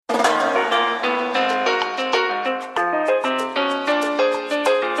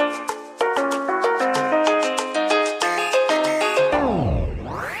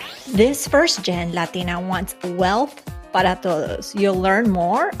This first-gen Latina wants wealth para todos. You'll learn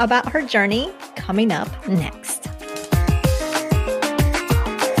more about her journey coming up next.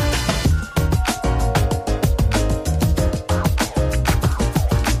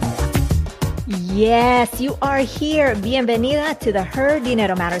 Yes, you are here. Bienvenida to the Her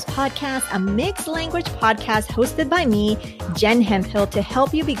Dinero Matters podcast, a mixed language podcast hosted by me, Jen Hemphill, to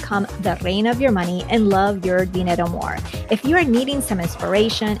help you become the reina of your money and love your dinero more. If you are needing some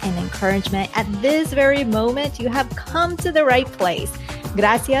inspiration and encouragement at this very moment, you have come to the right place.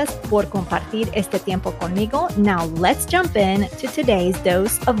 Gracias por compartir este tiempo conmigo. Now let's jump in to today's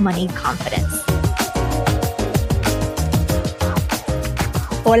dose of money confidence.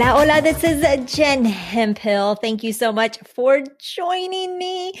 Hola, hola, this is Jen Hemphill. Thank you so much for joining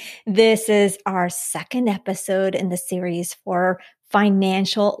me. This is our second episode in the series for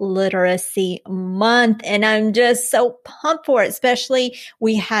Financial Literacy Month, and I'm just so pumped for it. Especially,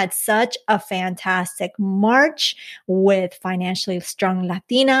 we had such a fantastic March with Financially Strong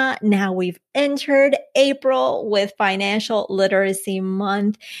Latina. Now we've entered April with Financial Literacy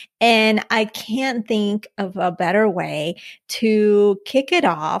Month, and I can't think of a better way to kick it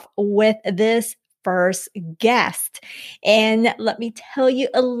off with this first guest. And let me tell you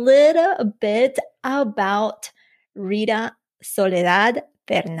a little bit about Rita Soledad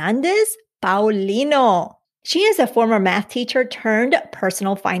Fernandez Paulino. She is a former math teacher turned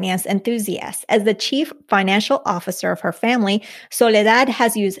personal finance enthusiast. As the chief financial officer of her family, Soledad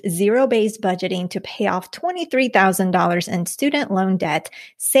has used zero-based budgeting to pay off $23,000 in student loan debt,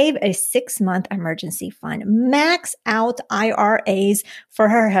 save a 6-month emergency fund, max out IRAs for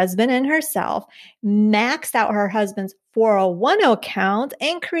her husband and herself, maxed out her husband's 401 account,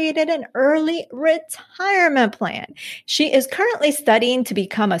 and created an early retirement plan. She is currently studying to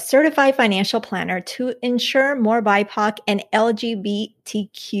become a certified financial planner to ensure more BIPOC and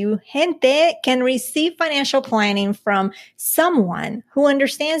LGBTQ gente can receive financial planning from someone who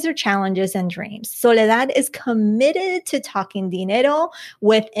understands their challenges and dreams. Soledad is committed to talking dinero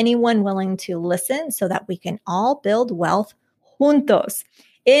with anyone willing to listen so that we can all build wealth juntos.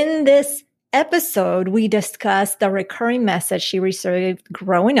 In this episode, we discussed the recurring message she received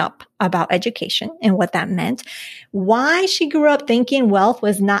growing up about education and what that meant, why she grew up thinking wealth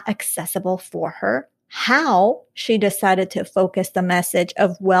was not accessible for her, how she decided to focus the message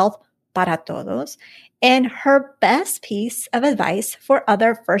of wealth para todos, and her best piece of advice for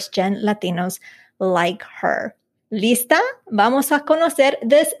other first-gen Latinos like her. ¿Lista? Vamos a conocer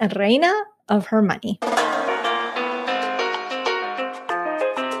this reina of her money.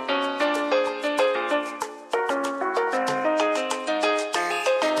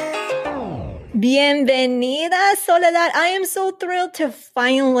 Bienvenida, Soledad. I am so thrilled to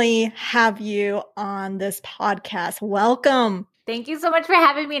finally have you on this podcast. Welcome. Thank you so much for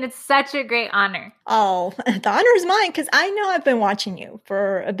having me, and it's such a great honor. Oh, the honor is mine because I know I've been watching you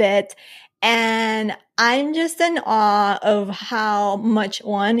for a bit, and I'm just in awe of how much,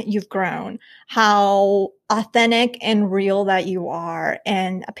 one, you've grown, how authentic and real that you are,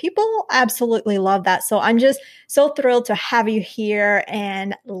 and people absolutely love that. So I'm just so thrilled to have you here,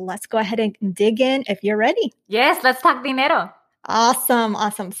 and let's go ahead and dig in if you're ready. Yes, let's talk dinero. Awesome,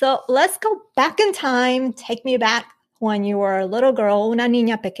 awesome. So let's go back in time. Take me back when you were a little girl, una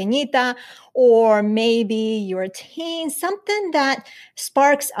niña pequeñita, or maybe you're a teen, something that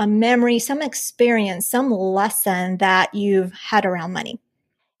sparks a memory, some experience, some lesson that you've had around money.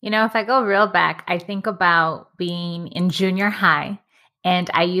 You know, if I go real back, I think about being in junior high, and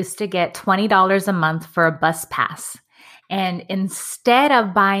I used to get $20 a month for a bus pass. And instead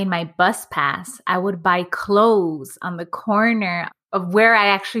of buying my bus pass, I would buy clothes on the corner of where I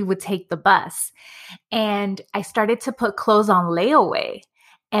actually would take the bus. And I started to put clothes on layaway.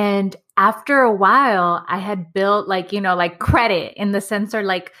 And after a while, I had built like credit in the sense, or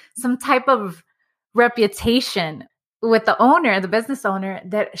like some type of reputation with the owner, the business owner,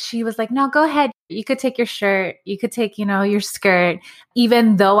 that she was like, no, go ahead. You could take your shirt. You could take, your skirt,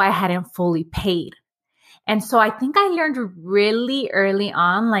 even though I hadn't fully paid. And so I think I learned really early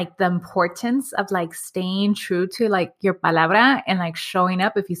on, like the importance of like staying true to like your palabra and like showing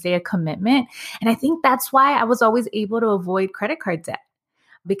up if you say a commitment. And I think that's why I was always able to avoid credit card debt,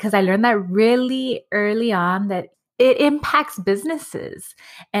 because I learned that really early on that it impacts businesses.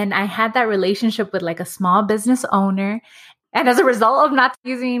 And I had that relationship with like a small business owner. And as a result of not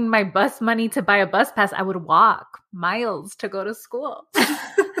using my bus money to buy a bus pass, I would walk miles to go to school.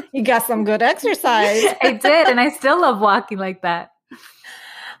 You got some good exercise. I did. And I still love walking like that.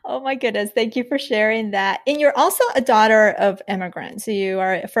 Oh my goodness. Thank you for sharing that. And you're also a daughter of immigrants. So you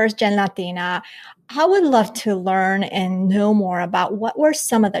are a first gen Latina. I would love to learn and know more about what were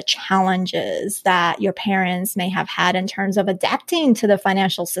some of the challenges that your parents may have had in terms of adapting to the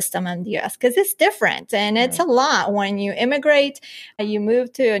financial system in the US, because it's different and it's a lot when you immigrate, you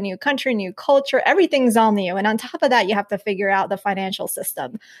move to a new country, new culture, everything's on you. And on top of that, you have to figure out the financial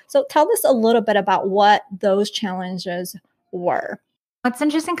system. So tell us a little bit about what those challenges were. It's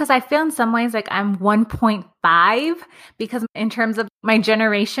interesting because I feel in some ways like I'm 1.5 because in terms of my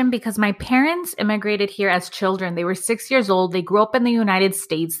generation, because my parents immigrated here as children. They were 6 years old. They grew up in the United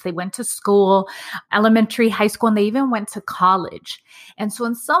States. They went to school, elementary, high school, and they even went to college. And so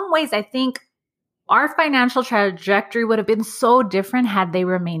in some ways, I think our financial trajectory would have been so different had they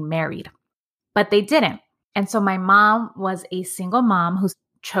remained married, but they didn't. And so my mom was a single mom who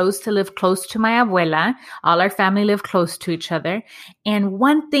chose to live close to my abuela. All our family lived close to each other. And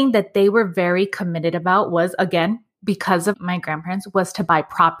one thing that they were very committed about was, again, because of my grandparents, was to buy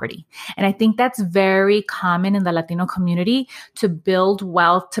property. And I think that's very common in the Latino community, to build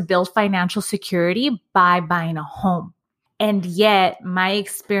wealth, to build financial security by buying a home. And yet my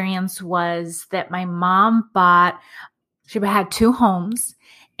experience was that my mom she had 2 homes,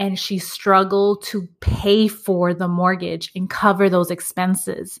 and she struggled to pay for the mortgage and cover those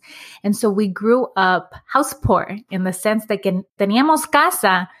expenses. And so we grew up house poor in the sense that teníamos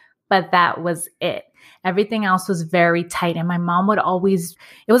casa, but that was it. Everything else was very tight. And my mom it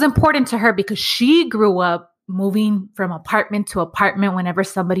was important to her because she grew up moving from apartment to apartment whenever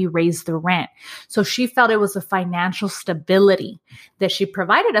somebody raised the rent. So she felt it was a financial stability that she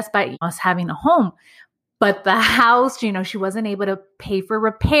provided us by us having a home. But the house, she wasn't able to pay for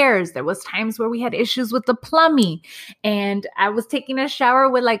repairs. There was times where we had issues with the plumbing, and I was taking a shower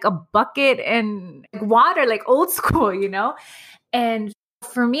with like a bucket and water, like old school, And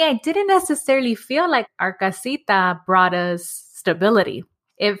for me, I didn't necessarily feel like our casita brought us stability.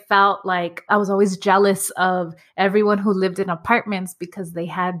 It felt like I was always jealous of everyone who lived in apartments because they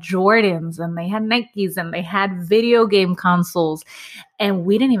had Jordans and they had Nikes and they had video game consoles, and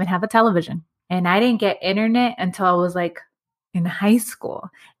we didn't even have a television. And I didn't get internet until I was like in high school.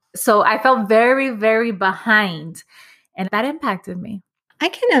 So I felt very, very behind, and that impacted me. I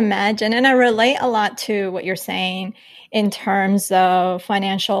can imagine. And I relate a lot to what you're saying in terms of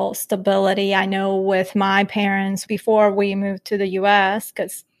financial stability. I know with my parents before we moved to the US,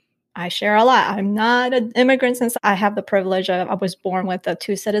 because I share a lot. I'm not an immigrant since I have the privilege of, I was born with the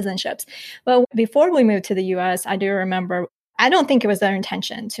 2 citizenships. But before we moved to the US, I do remember, I don't think it was their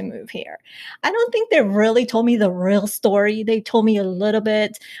intention to move here. I don't think they really told me the real story. They told me a little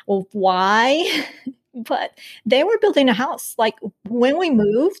bit of why, but they were building a house. Like when we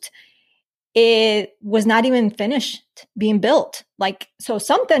moved, it was not even finished being built. Like, so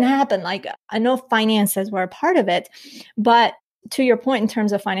something happened. Like I know finances were a part of it, but to your point in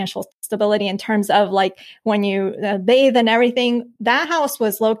terms of financial stability, in terms of like when you bathe and everything, that house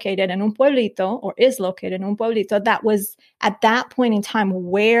was located in un pueblito, or is located in un pueblito that was at that point in time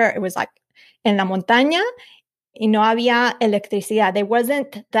where it was like en la montaña y no había electricidad.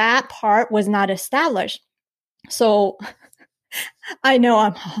 That part was not established. So I know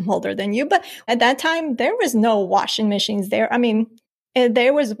I'm older than you, but at that time there was no washing machines there. I mean,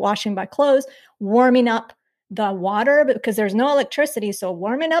 there was washing by clothes, warming up the water because there's no electricity. So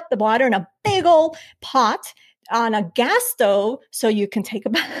warming up the water in a big old pot on a gas stove so you can take a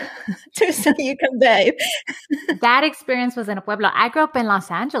bath, so you can bathe. That experience was in a pueblo. I grew up in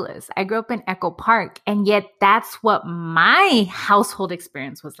Los Angeles. I grew up in Echo Park. And yet that's what my household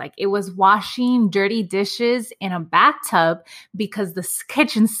experience was like. It was washing dirty dishes in a bathtub because the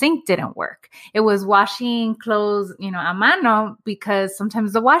kitchen sink didn't work. It was washing clothes, a mano because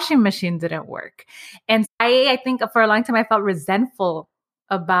sometimes the washing machine didn't work. And I think for a long time I felt resentful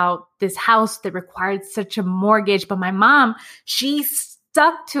about this house that required such a mortgage. But my mom, she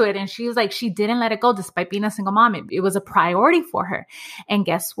stuck to it, and she was like, she didn't let it go despite being a single mom. It was a priority for her. And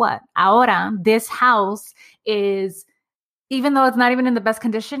guess what? Ahora, this house is, even though it's not even in the best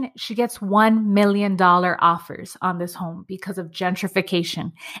condition, she gets $1 million offers on this home because of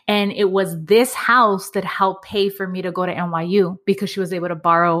gentrification. And it was this house that helped pay for me to go to NYU because she was able to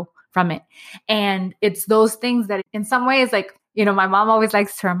borrow from it. And it's those things that in some ways, like, my mom always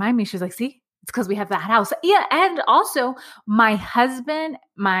likes to remind me, she's like, see, it's because we have that house. Yeah. And also my husband,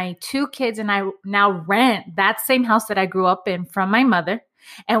 my 2 kids, and I now rent that same house that I grew up in from my mother.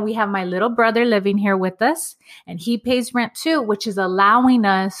 And we have my little brother living here with us, and he pays rent too, which is allowing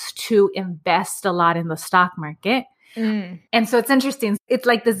us to invest a lot in the stock market. Mm. And so it's interesting. It's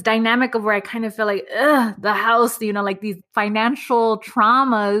like this dynamic of where I kind of feel like, ugh, the house, like these financial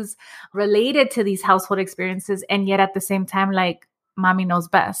traumas related to these household experiences. And yet at the same time, like, mommy knows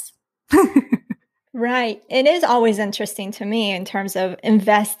best. Right. It is always interesting to me in terms of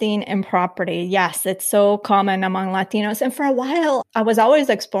investing in property. Yes, it's so common among Latinos. And for a while, I was always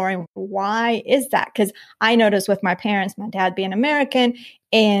exploring why is that? Because I noticed with my parents, my dad being American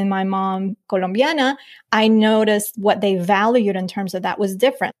and my mom Colombiana, I noticed what they valued in terms of that was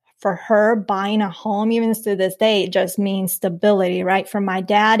different. For her, buying a home, even to this day, it just means stability, right? For my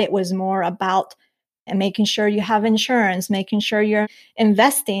dad, it was more about and making sure you have insurance, making sure you're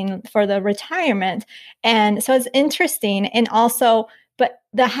investing for the retirement. And so it's interesting. And also, but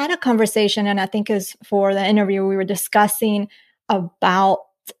I had a conversation, and I think is for the interview, we were discussing about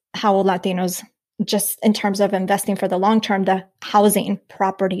how Latinos, just in terms of investing for the long term, the housing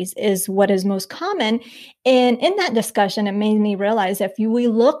properties is what is most common. And in that discussion, it made me realize if we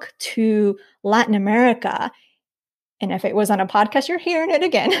look to Latin America, and if it was on a podcast, you're hearing it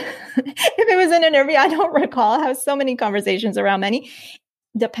again. If it was in an interview, I don't recall. I have so many conversations around many.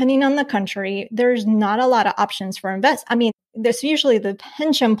 Depending on the country, there's not a lot of options for invest. I mean, there's usually the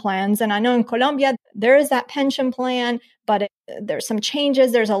pension plans. And I know in Colombia, there is that pension plan, but there's some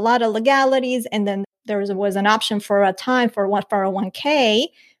changes. There's a lot of legalities. And then there was an option for a time for 401k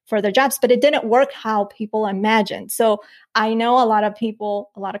for their jobs, but it didn't work how people imagined. So I know a lot of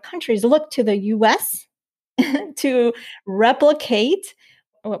people, a lot of countries look to the US to replicate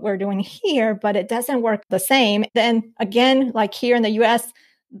what we're doing here, but it doesn't work the same. Then again, like here in the US,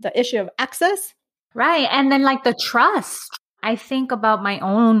 the issue of access. Right. And then like the trust. I think about my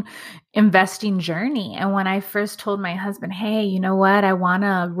own investing journey. And when I first told my husband, hey, you know what? I want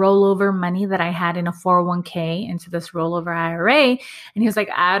to roll over money that I had in a 401k into this rollover IRA. And he was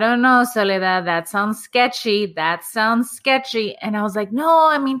like, I don't know, Soledad, that sounds sketchy. That sounds sketchy. And I was like, no,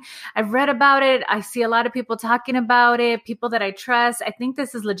 I mean, I've read about it. I see a lot of people talking about it, people that I trust. I think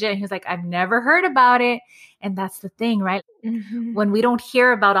this is legit. And he was like, I've never heard about it. And that's the thing, right? Mm-hmm. When we don't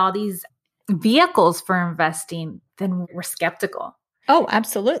hear about all these vehicles for investing, then we're skeptical. Oh,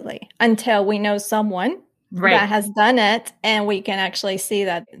 absolutely. Until we know someone that has done it and we can actually see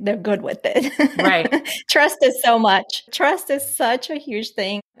that they're good with it. Right. Trust is so much. Trust is such a huge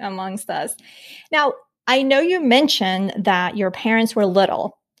thing amongst us. Now, I know you mentioned that your parents were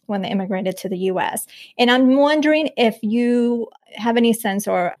little when they immigrated to the US. And I'm wondering if you have any sense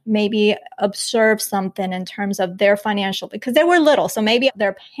or maybe observe something in terms of their financial, because they were little. So maybe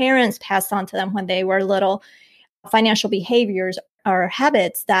their parents passed on to them when they were little financial behaviors or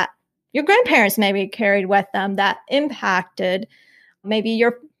habits that your grandparents maybe carried with them that impacted maybe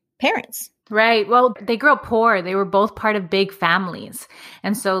your parents. Right. Well, they grew up poor. They were both part of big families.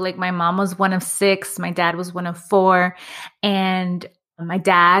 And so like my mom was one of 6, my dad was one of 4. And my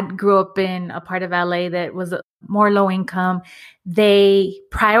dad grew up in a part of LA that was more low income. They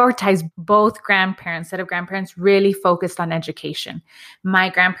prioritized both grandparents, set of grandparents really focused on education. My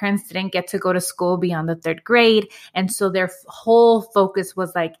grandparents didn't get to go to school beyond the 3rd grade. And so their whole focus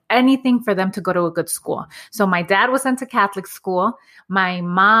was like anything for them to go to a good school. So my dad was sent to Catholic school. My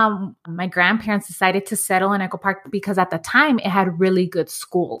mom, my grandparents decided to settle in Echo Park because at the time it had really good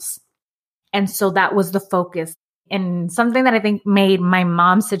schools. And so that was the focus. And something that I think made my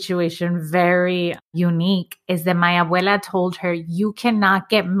mom's situation very unique is that my abuela told her, you cannot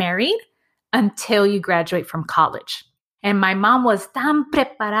get married until you graduate from college. And my mom was tan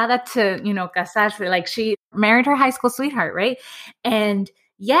preparada to, casarse. Like she married her high school sweetheart, right? And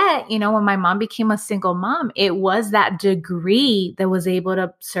yet, when my mom became a single mom, it was that degree that was able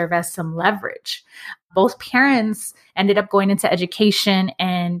to serve as some leverage. Both parents ended up going into education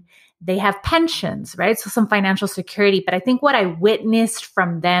and they have pensions, right? So some financial security. But I think what I witnessed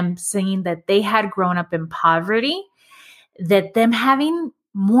from them seeing that they had grown up in poverty, that them having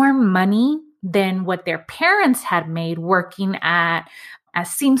more money than what their parents had made working as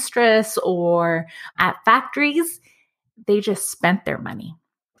seamstress or at factories, they just spent their money.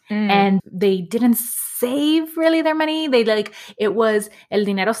 And they didn't save really their money. It was el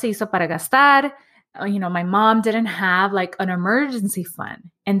dinero se hizo para gastar. My mom didn't have like an emergency fund.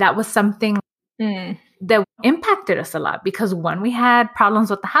 And that was something that impacted us a lot because when we had problems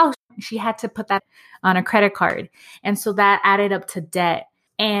with the house, she had to put that on a credit card. And so that added up to debt.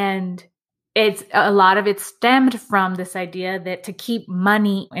 And it's a lot of it stemmed from this idea that to keep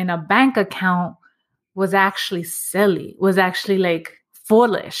money in a bank account was actually silly, was actually like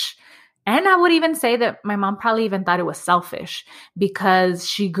foolish. And I would even say that my mom probably even thought it was selfish because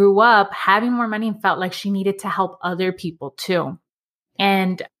she grew up having more money and felt like she needed to help other people too.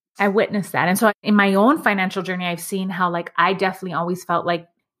 And I witnessed that. And so in my own financial journey, I've seen how like I definitely always felt like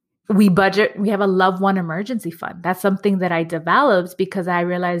we have a loved one emergency fund. That's something that I developed because I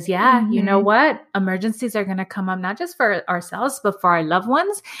realized, you know what? Emergencies are going to come up, not just for ourselves, but for our loved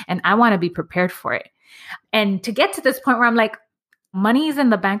ones. And I want to be prepared for it. And to get to this point where I'm like, money is in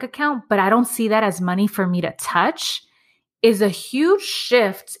the bank account, but I don't see that as money for me to touch is a huge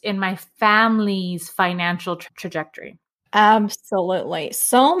shift in my family's financial trajectory. Absolutely.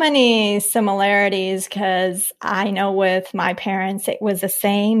 So many similarities because I know with my parents, it was the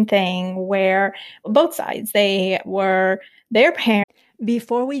same thing where both sides, they were their parents.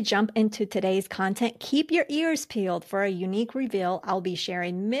 Before we jump into today's content, keep your ears peeled for a unique reveal I'll be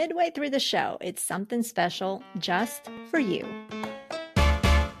sharing midway through the show. It's something special just for you.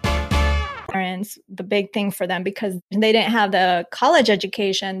 Parents, the big thing for them, because they didn't have the college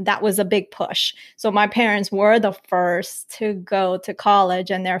education, that was a big push. So my parents were the first to go to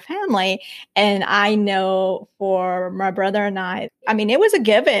college in their family. And I know for my brother and I mean, it was a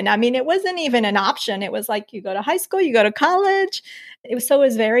given. I mean, it wasn't even an option. It was like, you go to high school, you go to college. So it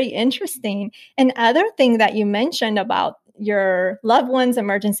was very interesting. And other thing that you mentioned about your loved one's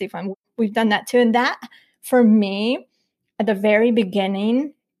emergency fund, we've done that too. And that, for me, at the very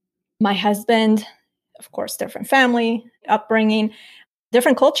beginning, my husband, of course, different family, upbringing,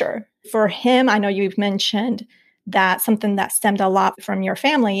 different culture. For him, I know you've mentioned that something that stemmed a lot from your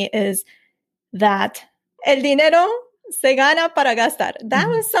family is that el dinero se gana para gastar. That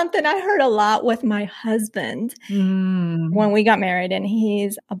was something I heard a lot with my husband when we got married, and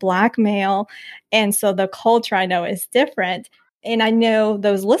he's a Black male. And so the culture I know is different. And I know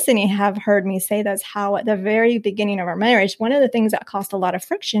those listening have heard me say that's how at the very beginning of our marriage, one of the things that caused a lot of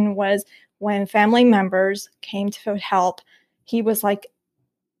friction was when family members came to help, he was like,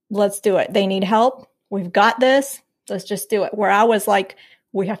 let's do it. They need help. We've got this. Let's just do it. Where I was like,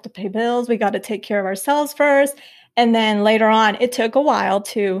 we have to pay bills. We got to take care of ourselves first. And then later on, it took a while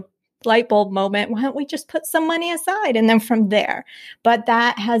to light bulb moment. Why don't we just put some money aside? And then from there, but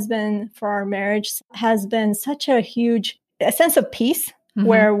that has been for our marriage has been such a huge a sense of peace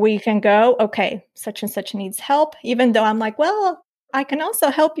where we can go, okay, such and such needs help. Even though I'm like, well, I can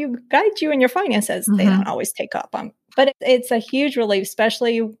also help you guide you in your finances. They don't always take up on, but it's a huge relief,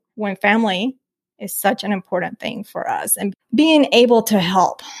 especially when family is such an important thing for us and being able to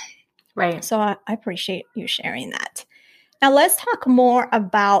help. Right. So I appreciate you sharing that. Now let's talk more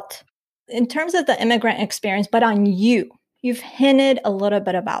about in terms of the immigrant experience, but on you. You've hinted a little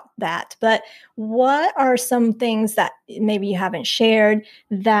bit about that, but what are some things that maybe you haven't shared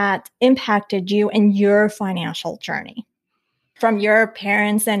that impacted you in your financial journey from your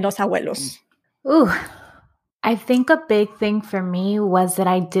parents and los abuelos? Ooh, I think a big thing for me was that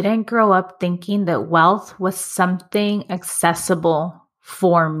I didn't grow up thinking that wealth was something accessible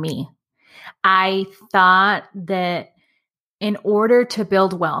for me. I thought that in order to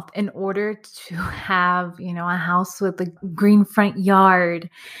build wealth, in order to have, a house with a green front yard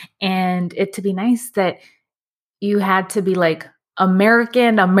and it to be nice, that you had to be like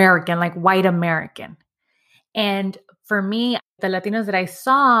American, like white American. And for me, the Latinos that I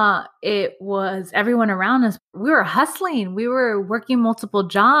saw, it was everyone around us. We were hustling. We were working multiple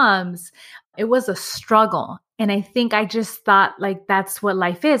jobs. It was a struggle. And I think I just thought like, that's what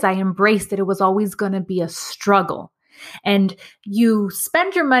life is. I embraced it. It was always going to be a struggle. And you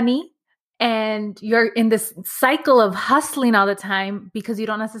spend your money and you're in this cycle of hustling all the time because you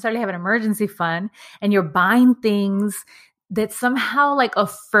don't necessarily have an emergency fund, and you're buying things that somehow like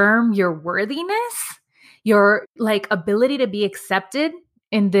affirm your worthiness, your like ability to be accepted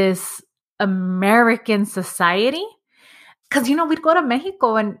in this American society. Because, we'd go to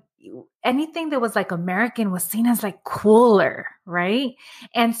Mexico and anything that was like American was seen as like cooler, right?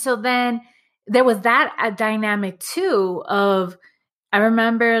 And so then there was that dynamic too of, I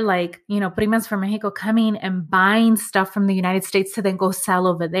remember like, primas from Mexico coming and buying stuff from the United States to then go sell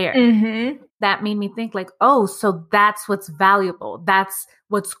over there. That made me think like, oh, so that's what's valuable. That's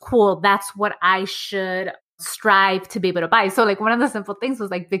what's cool. That's what I should strive to be able to buy. So like one of the simple things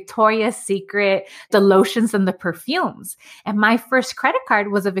was like Victoria's Secret, the lotions and the perfumes. And my first credit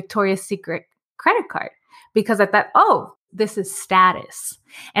card was a Victoria's Secret credit card because I thought, oh, this is status.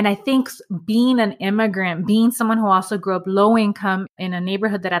 And I think being an immigrant, being someone who also grew up low income in a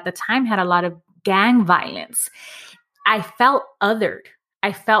neighborhood that at the time had a lot of gang violence, I felt othered.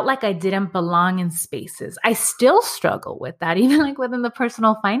 I felt like I didn't belong in spaces. I still struggle with that, even like within the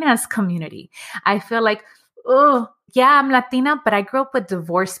personal finance community. I feel like, oh, yeah, I'm Latina, but I grew up with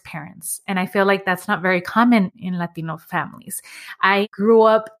divorced parents. And I feel like that's not very common in Latino families. I grew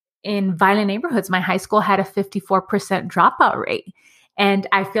up in violent neighborhoods. My high school had a 54% dropout rate. And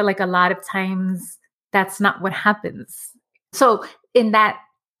I feel like a lot of times that's not what happens. So in that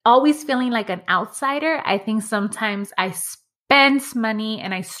always feeling like an outsider, I think sometimes I spent money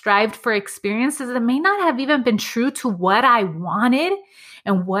and I strived for experiences that may not have even been true to what I wanted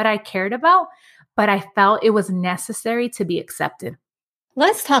and what I cared about, but I felt it was necessary to be accepted.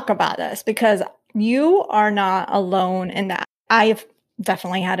 Let's talk about this because you are not alone in that. I've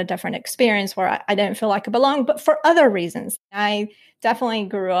definitely had a different experience where I didn't feel like I belonged, but for other reasons. I definitely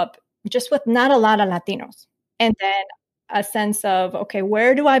grew up just with not a lot of Latinos. And then a sense of, okay,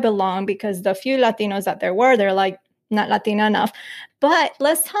 where do I belong? Because the few Latinos that there were, they're like, not Latina enough. But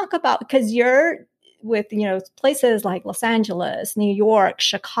let's talk about, because you're with, places like Los Angeles, New York,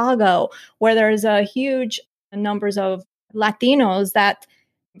 Chicago, where there's a huge numbers of Latinos that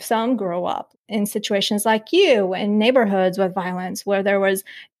some grow up in situations like you in neighborhoods with violence where there was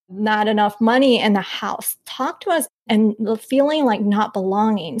not enough money in the house. Talk to us and the feeling like not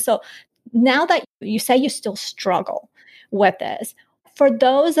belonging. So now that you say you still struggle with this, for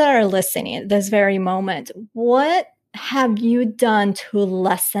those that are listening at this very moment, what have you done to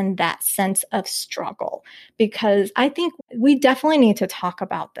lessen that sense of struggle? Because I think we definitely need to talk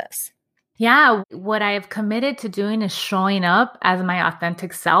about this. Yeah, what I have committed to doing is showing up as my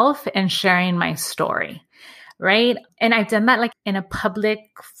authentic self and sharing my story, right? And I've done that like in a public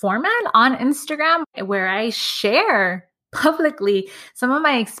format on Instagram where I share publicly some of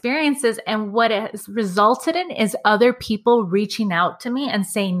my experiences. And what it has resulted in is other people reaching out to me and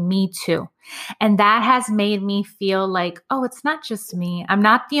saying, me too. And that has made me feel like, oh, it's not just me. I'm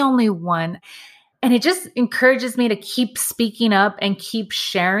not the only one. And it just encourages me to keep speaking up and keep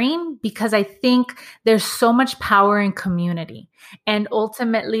sharing because I think there's so much power in community. And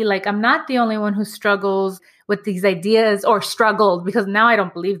ultimately, like, I'm not the only one who struggles with these ideas or struggled because now I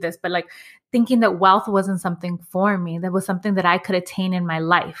don't believe this, but like thinking that wealth wasn't something for me, that was something that I could attain in my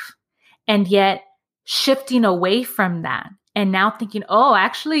life. And yet shifting away from that. And now thinking, oh,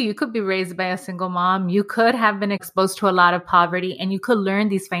 actually, you could be raised by a single mom. You could have been exposed to a lot of poverty and you could learn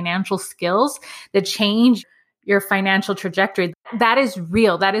these financial skills that change your financial trajectory. That is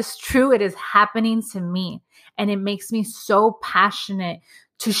real. That is true. It is happening to me. And it makes me so passionate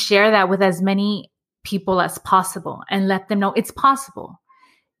to share that with as many people as possible and let them know it's possible.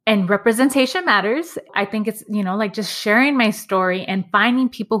 And representation matters. I think it's, like just sharing my story and finding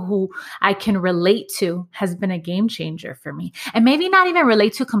people who I can relate to has been a game changer for me. And maybe not even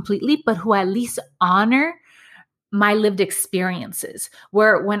relate to completely, but who at least honor my lived experiences.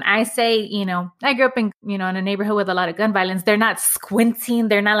 Where when I say, I grew up in, in a neighborhood with a lot of gun violence, they're not squinting.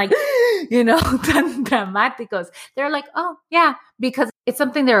 They're not like, tan dramáticos. They're like, oh yeah, because it's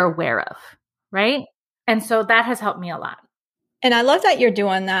something they're aware of. Right. And so that has helped me a lot. And I love that you're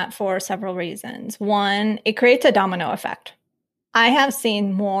doing that for several reasons. One, it creates a domino effect. I have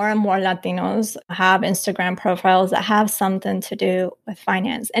seen more and more Latinos have Instagram profiles that have something to do with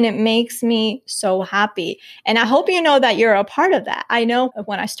finance. And it makes me so happy. And I hope you know that you're a part of that. I know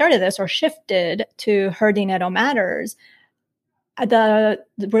when I started this or shifted to Her Dinero Matters,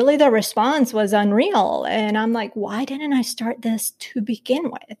 the response was unreal. And I'm like, why didn't I start this to begin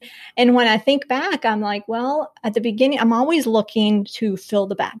with? And when I think back, I'm like, well, at the beginning, I'm always looking to fill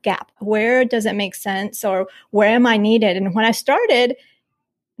the back gap. Where does it make sense or where am I needed? And when I started,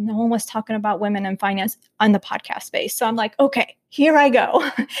 no one was talking about women in finance on the podcast space. So I'm like, okay, here I go.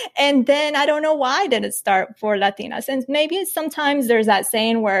 And then I don't know why I didn't start for Latinas. And maybe sometimes there's that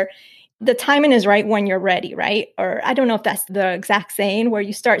saying where the timing is right when you're ready, right? Or I don't know if that's the exact saying where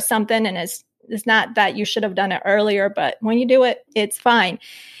you start something and it's not that you should have done it earlier, but when you do it, it's fine.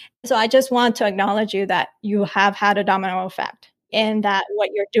 So I just want to acknowledge you that you have had a domino effect and that what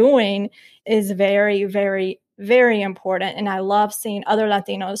you're doing is very, very, very important. And I love seeing other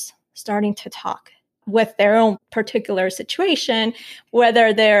Latinos starting to talk with their own particular situation,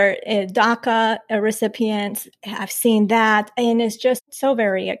 whether they're a DACA a recipient. I've seen that, and it's just so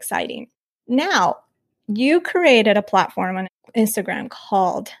very exciting. Now, you created a platform on Instagram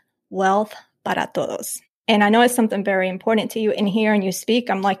called Wealth para Todos. And I know it's something very important to you. And hearing you speak,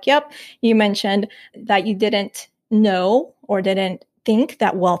 I'm like, yep, you mentioned that you didn't know or didn't think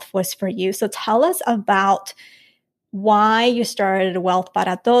that wealth was for you. So tell us about why you started Wealth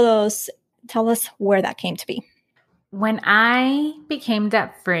para Todos. Tell us where that came to be. When I became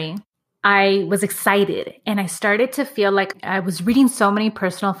debt free, I was excited and I started to feel like I was reading so many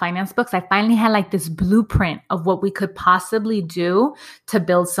personal finance books. I finally had like this blueprint of what we could possibly do to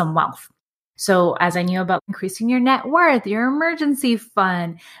build some wealth. So as I knew about increasing your net worth, your emergency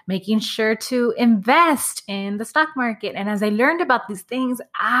fund, making sure to invest in the stock market. And as I learned about these things,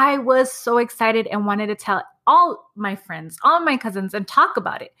 I was so excited and wanted to tell all my friends, all my cousins, and talk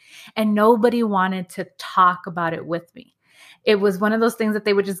about it. And nobody wanted to talk about it with me. It was one of those things that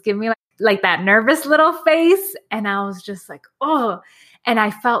they would just give me like that nervous little face. And I was just like, oh, and I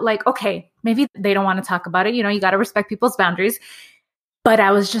felt like, okay, maybe they don't want to talk about it. You know, you got to respect people's boundaries. But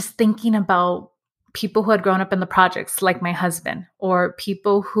I was just thinking about people who had grown up in the projects, like my husband, or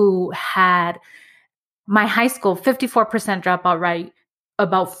people who had my high school, 54% dropout rate,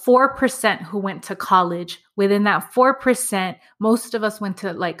 about 4% who went to college. Within that 4%, most of us went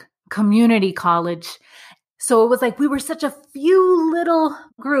to like community college. So it was like we were such a few little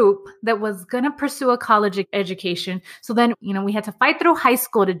group that was going to pursue a college education. So then, you know, we had to fight through high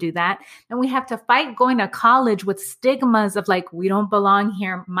school to do that. And we have to fight going to college with stigmas of like, we don't belong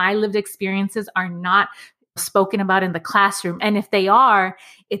here. My lived experiences are not spoken about in the classroom. And if they are,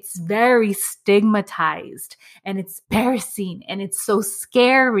 it's very stigmatized and it's embarrassing and it's so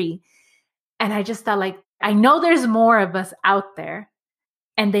scary. And I just thought like, I know there's more of us out there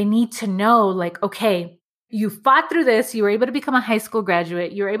and they need to know like, okay, you fought through this. You were able to become a high school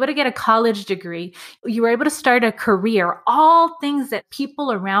graduate. You were able to get a college degree. You were able to start a career, all things that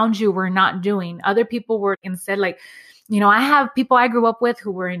people around you were not doing. Other people were instead like, you know, I have people I grew up with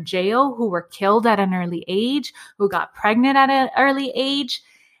who were in jail, who were killed at an early age, who got pregnant at an early age.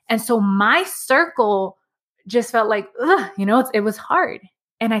 And so my circle just felt like, ugh, you know, it was hard.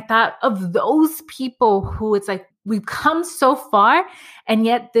 And I thought of those people who it's like, we've come so far, and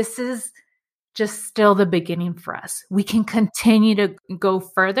yet this is just still the beginning for us. We can continue to go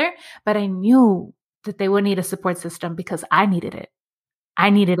further, but I knew that they would need a support system because I needed it.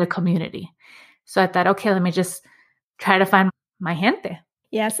 I needed a community. So I thought, okay, let me just try to find my gente.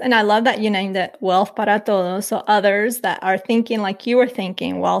 Yes. And I love that you named it Wealth para Todos. So others that are thinking like you were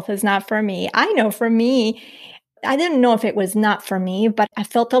thinking, wealth is not for me. I know for me, I didn't know if it was not for me, but I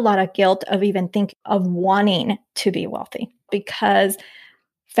felt a lot of guilt of even thinking of wanting to be wealthy because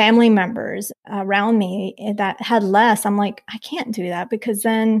family members around me that had less, I'm like, I can't do that because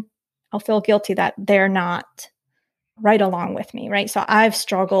then I'll feel guilty that they're not right along with me, right? So I've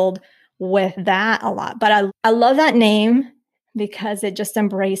struggled with that a lot. But I love that name because it just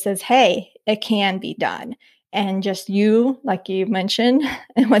embraces, hey, it can be done. And just you, like you mentioned,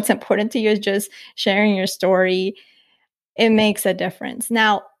 and what's important to you is just sharing your story. It makes a difference.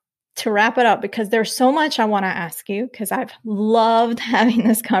 Now, to wrap it up, because there's so much I want to ask you, because I've loved having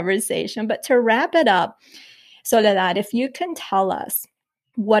this conversation, but to wrap it up, Soledad, if you can tell us,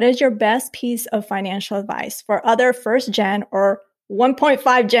 what is your best piece of financial advice for other first gen or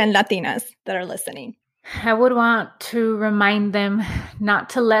 1.5 gen Latinas that are listening? I would want to remind them not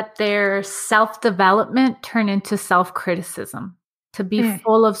to let their self-development turn into self-criticism, to be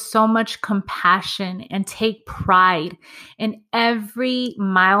full of so much compassion and take pride in every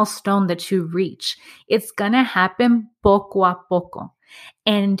milestone that you reach. It's going to happen poco a poco.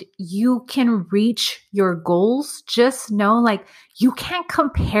 And you can reach your goals. Just know, like, you can't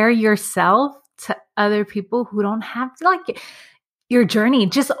compare yourself to other people who don't have like your journey.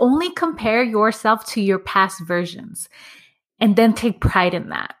 Just only compare yourself to your past versions and then take pride in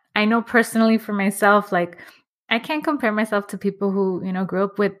that. I know personally for myself, like, I can't compare myself to people who, you know, grew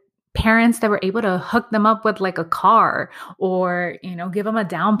up with parents that were able to hook them up with like a car or, you know, give them a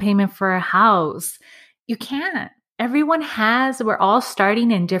down payment for a house. You can't. We're all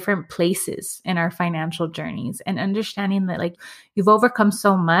starting in different places in our financial journeys, and understanding that like you've overcome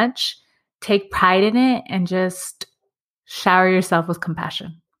so much, take pride in it and just shower yourself with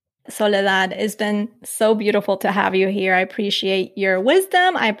compassion. Soledad, it's been so beautiful to have you here. I appreciate your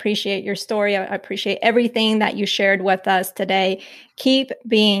wisdom. I appreciate your story. I appreciate everything that you shared with us today. Keep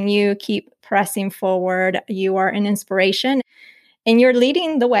being you. Keep pressing forward. You are an inspiration. And you're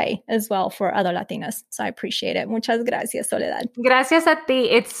leading the way as well for other Latinas. So I appreciate it. Muchas gracias, Soledad. Gracias a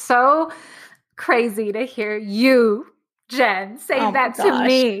ti. It's so crazy to hear you, Jen, say that to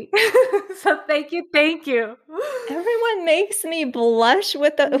me. So thank you. Thank you. Everyone makes me blush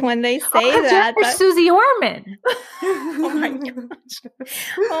when they say that. You're Susie Orman. Oh my gosh.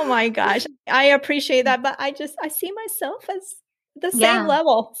 Oh my gosh. I appreciate that. But I see myself as the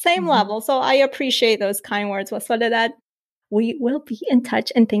same level. So I appreciate those kind words. Well, Soledad, we will be in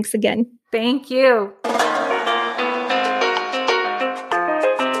touch, and thanks again. Thank you.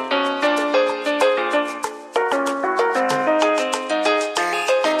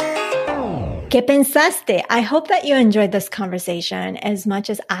 ¿Qué pensaste? I hope that you enjoyed this conversation as much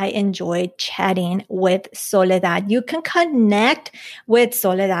as I enjoyed chatting with Soledad. You can connect with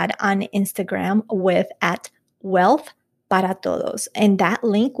Soledad on Instagram with at Wealth para Todos. And that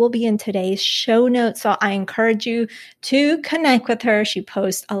link will be in today's show notes. So I encourage you to connect with her. She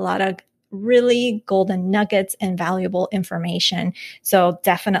posts a lot of really golden nuggets and valuable information. So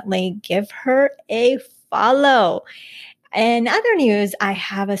definitely give her a follow. In other news, I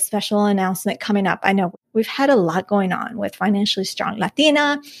have a special announcement coming up. I know we've had a lot going on with Financially Strong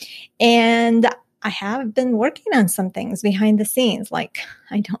Latina, and I have been working on some things behind the scenes, like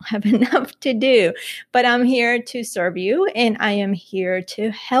I don't have enough to do, but I'm here to serve you and I am here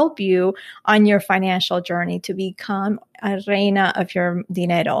to help you on your financial journey to become a reina of your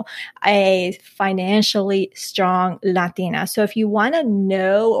dinero, a financially strong Latina. So if you want to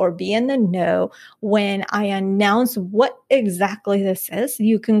know or be in the know when I announce what exactly this is,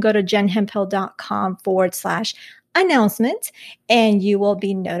 you can go to jenhemphill.com/announcement and you will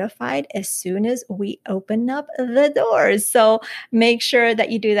be notified as soon as we open up the doors. So make sure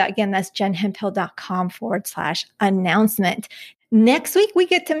that you do that. Again, that's jenhemphill.com/announcement. Next week, we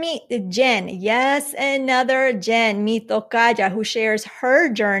get to meet Jen. Yes, another Jen, mi tocaya, who shares her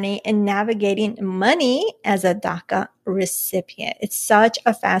journey in navigating money as a DACA recipient. It's such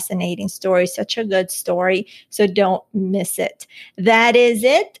a fascinating story, such a good story. So don't miss it. That is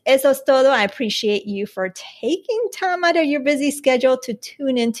it. Eso es todo. I appreciate you for taking time out of your busy schedule to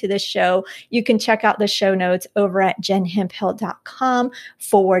tune into the show. You can check out the show notes over at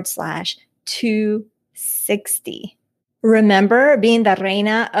jenhemphill.com/260. Remember, being the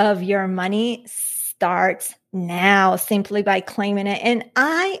reina of your money starts now simply by claiming it. And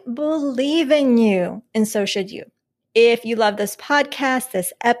I believe in you, and so should you. If you love this podcast,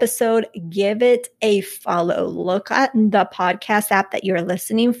 this episode, give it a follow. Look at the podcast app that you're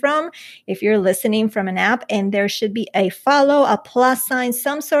listening from. If you're listening from an app, and there should be a follow, a plus sign,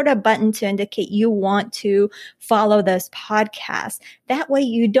 some sort of button to indicate you want to follow this podcast. That way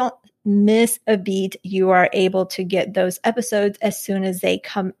you don't miss a beat. You are able to get those episodes as soon as they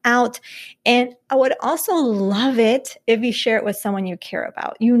come out. And I would also love it if you share it with someone you care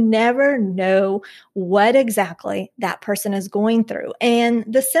about. You never know what exactly that person is going through. And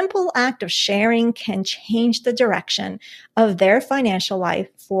the simple act of sharing can change the direction of their financial life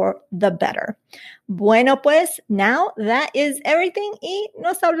for the better. Bueno, pues now that is everything y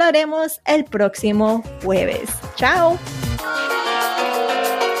nos hablaremos el próximo jueves. Chao.